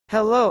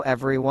Hello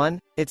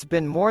everyone, it's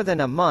been more than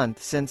a month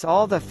since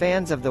all the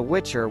fans of The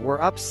Witcher were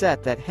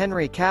upset that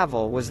Henry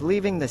Cavill was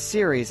leaving the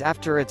series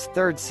after its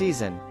third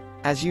season.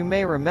 As you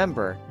may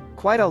remember,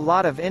 quite a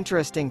lot of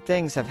interesting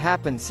things have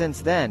happened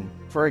since then.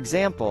 For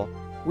example,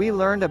 we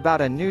learned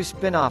about a new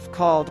spin-off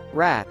called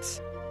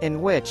Rats,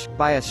 in which,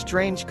 by a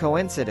strange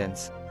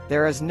coincidence,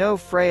 there is no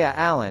Freya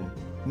Allan.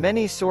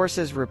 Many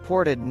sources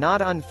reported not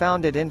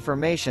unfounded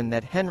information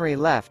that Henry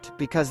left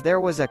because there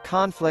was a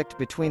conflict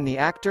between the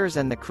actors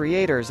and the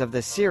creators of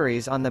the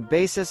series on the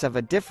basis of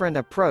a different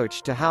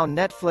approach to how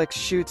Netflix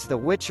shoots The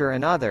Witcher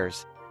and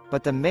others,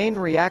 but the main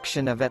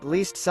reaction of at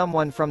least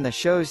someone from the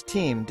show's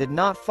team did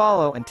not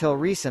follow until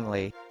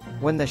recently,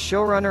 when the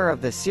showrunner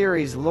of the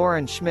series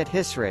Lauren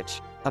Schmidt,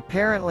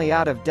 apparently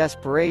out of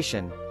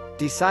desperation,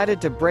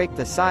 decided to break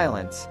the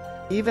silence.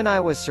 Even I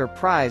was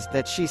surprised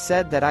that she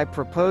said that I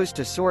propose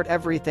to sort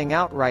everything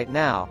out right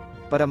now,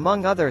 but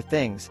among other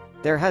things,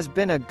 there has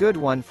been a good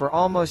one for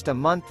almost a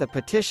month: the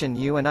petition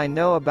you and I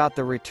know about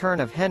the return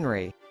of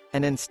Henry,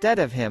 and instead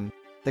of him,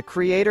 the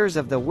creators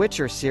of the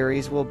Witcher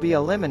series will be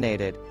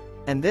eliminated,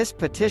 and this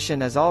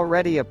petition is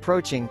already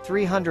approaching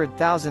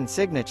 300,000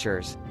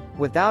 signatures,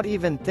 without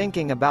even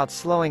thinking about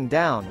slowing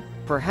down.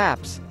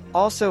 Perhaps,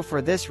 also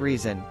for this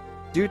reason,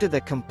 due to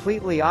the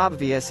completely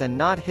obvious and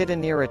not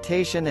hidden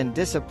irritation and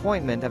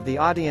disappointment of the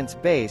audience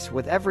base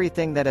with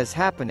everything that is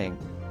happening,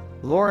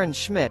 Lauren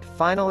Schmidt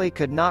finally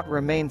could not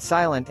remain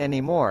silent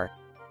anymore.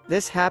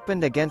 This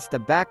happened against the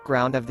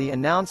background of the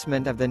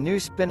announcement of the new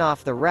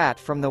spin-off The Rat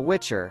from The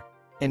Witcher,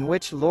 in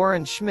which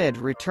Lauren Schmidt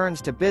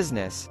returns to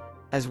business,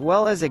 as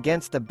well as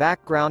against the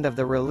background of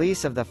the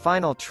release of the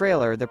final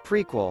trailer, the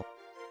prequel,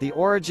 The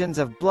Origins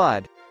of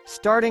Blood,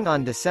 starting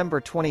on December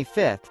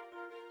 25th,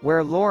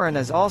 where Lauren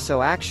is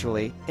also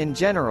actually, in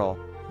general,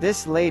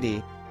 this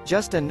lady,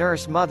 just a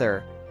nurse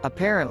mother.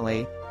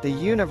 Apparently, the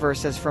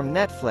universe is from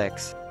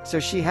Netflix, so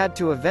she had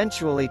to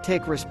eventually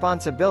take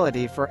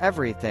responsibility for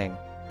everything,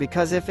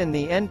 because if in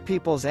the end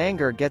people's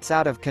anger gets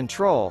out of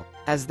control,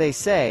 as they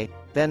say,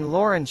 then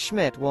Lauren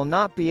Schmidt will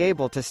not be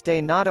able to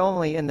stay not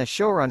only in the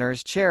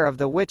showrunner's chair of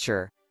The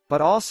Witcher,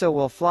 but also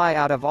will fly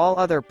out of all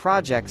other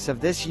projects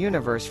of this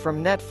universe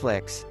from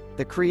Netflix.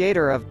 The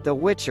creator of The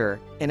Witcher,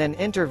 in an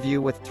interview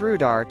with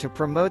Trudar to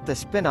promote the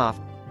spin-off,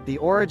 The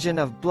Origin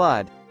of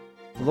Blood,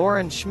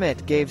 Lauren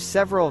Schmidt gave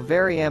several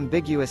very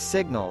ambiguous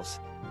signals.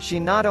 She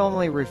not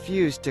only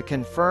refused to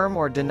confirm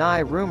or deny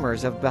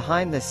rumors of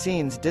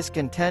behind-the-scenes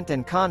discontent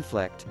and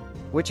conflict,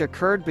 which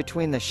occurred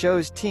between the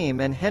show's team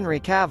and Henry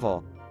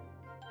Cavill,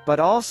 but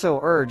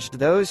also urged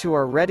those who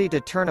are ready to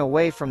turn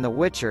away from The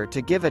Witcher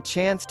to give a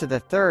chance to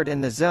the third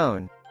in the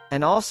zone,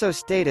 and also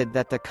stated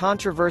that the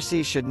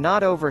controversy should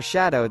not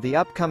overshadow the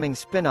upcoming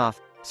spin-off.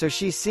 So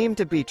she seemed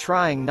to be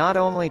trying not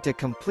only to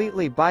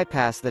completely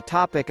bypass the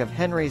topic of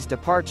Henry's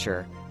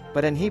departure,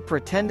 but he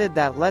pretended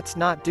that let's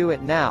not do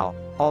it now,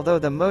 although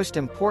the most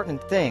important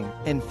thing,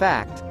 in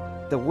fact,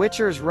 The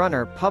Witcher's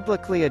runner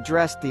publicly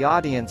addressed the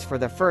audience for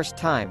the first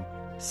time,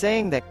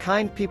 saying that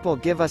kind people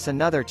give us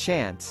another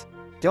chance,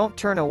 don't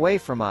turn away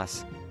from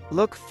us,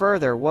 look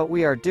further what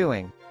we are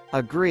doing,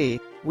 agree,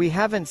 we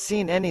haven't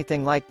seen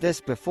anything like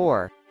this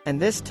before, and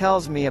this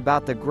tells me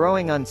about the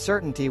growing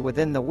uncertainty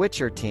within the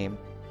Witcher team.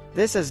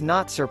 This is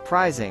not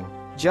surprising,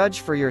 judge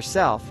for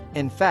yourself.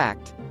 In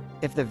fact,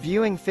 if the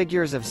viewing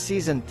figures of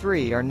Season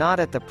 3 are not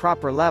at the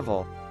proper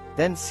level,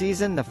 then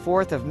Season the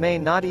 4th of May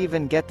not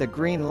even get the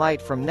green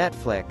light from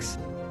Netflix,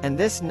 and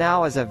this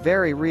now is a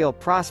very real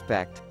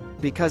prospect,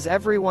 because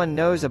everyone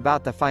knows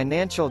about the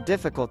financial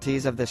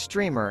difficulties of the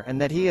streamer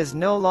and that he is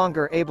no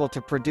longer able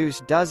to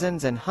produce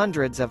dozens and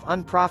hundreds of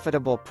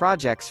unprofitable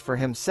projects for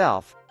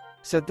himself.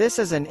 So this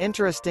is an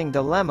interesting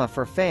dilemma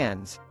for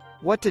fans.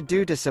 What to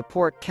do to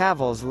support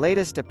Cavill's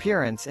latest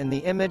appearance in the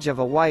image of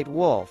a white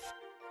wolf,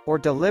 or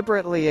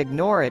deliberately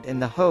ignore it in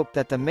the hope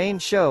that the main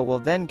show will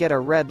then get a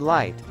red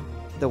light.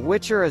 The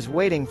Witcher is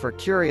waiting for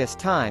curious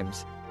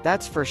times,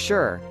 that's for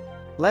sure.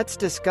 Let's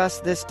discuss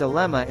this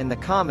dilemma in the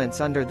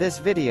comments under this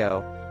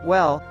video.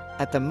 Well,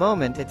 at the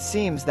moment it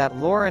seems that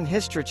Lauren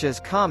Histrich's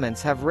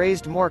comments have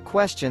raised more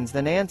questions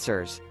than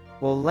answers.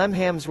 Will Lem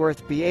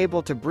Hemsworth be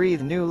able to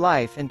breathe new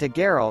life into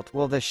Geralt?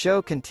 Will the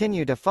show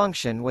continue to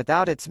function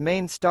without its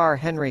main star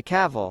Henry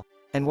Cavill?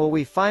 And will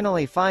we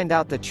finally find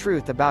out the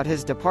truth about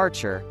his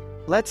departure?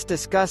 Let's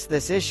discuss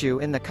this issue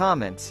in the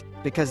comments,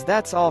 because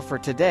that's all for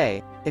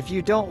today. If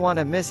you don't want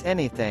to miss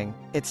anything,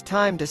 it's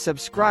time to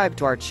subscribe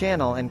to our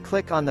channel and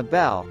click on the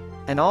bell,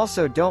 and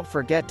also don't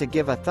forget to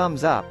give a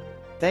thumbs up.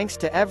 Thanks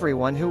to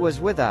everyone who was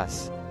with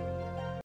us.